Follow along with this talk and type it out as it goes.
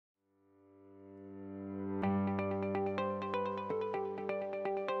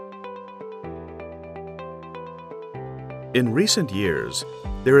In recent years,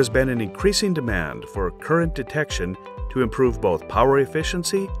 there has been an increasing demand for current detection to improve both power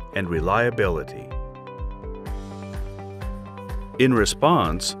efficiency and reliability. In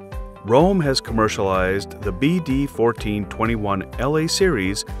response, ROHM has commercialized the BD1421x-LA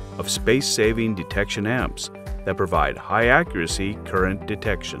series of space-saving detection amps that provide high-accuracy current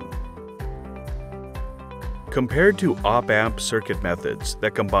detection. Compared to op-amp circuit methods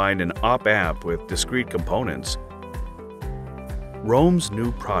that combine an op-amp with discrete components, ROHM's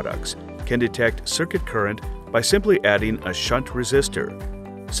new products can detect circuit current by simply adding a shunt resistor,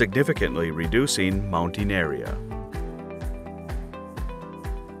 significantly reducing mounting area.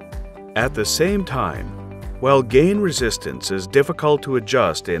 At the same time, while gain resistance is difficult to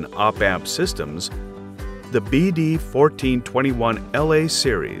adjust in op-amp systems, the BD1421x-LA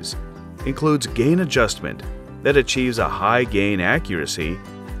series includes gain adjustment that achieves a high gain accuracy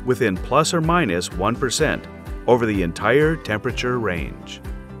within plus or minus 1% over the entire temperature range.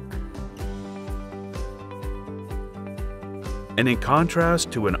 And in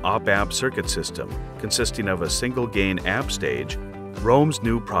contrast to an op-amp circuit system consisting of a single gain amp stage, ROHM's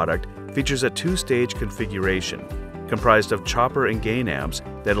new product features a two-stage configuration comprised of chopper and gain amps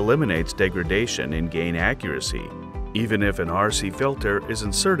that eliminates degradation in gain accuracy, even if an RC filter is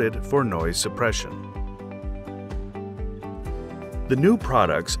inserted for noise suppression. The new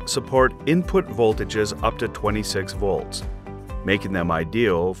products support input voltages up to 26 volts, making them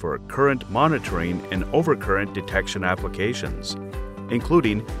ideal for current monitoring and overcurrent detection applications,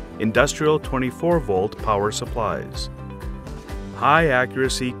 including industrial 24-volt power supplies.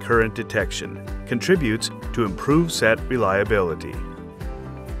 High-accuracy current detection contributes to improved set reliability.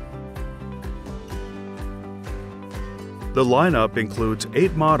 The lineup includes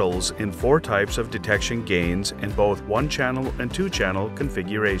 8 models in 4 types of detection gains in both 1-channel and 2-channel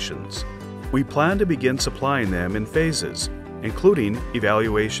configurations. We plan to begin supplying them in phases, including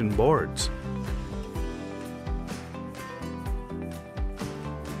evaluation boards.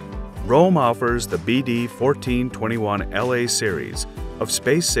 ROHM offers the BD1421x-LA series of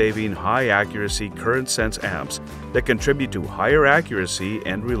space-saving high-accuracy current sense amps that contribute to higher accuracy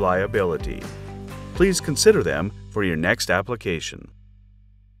and reliability. Please consider them for your next application.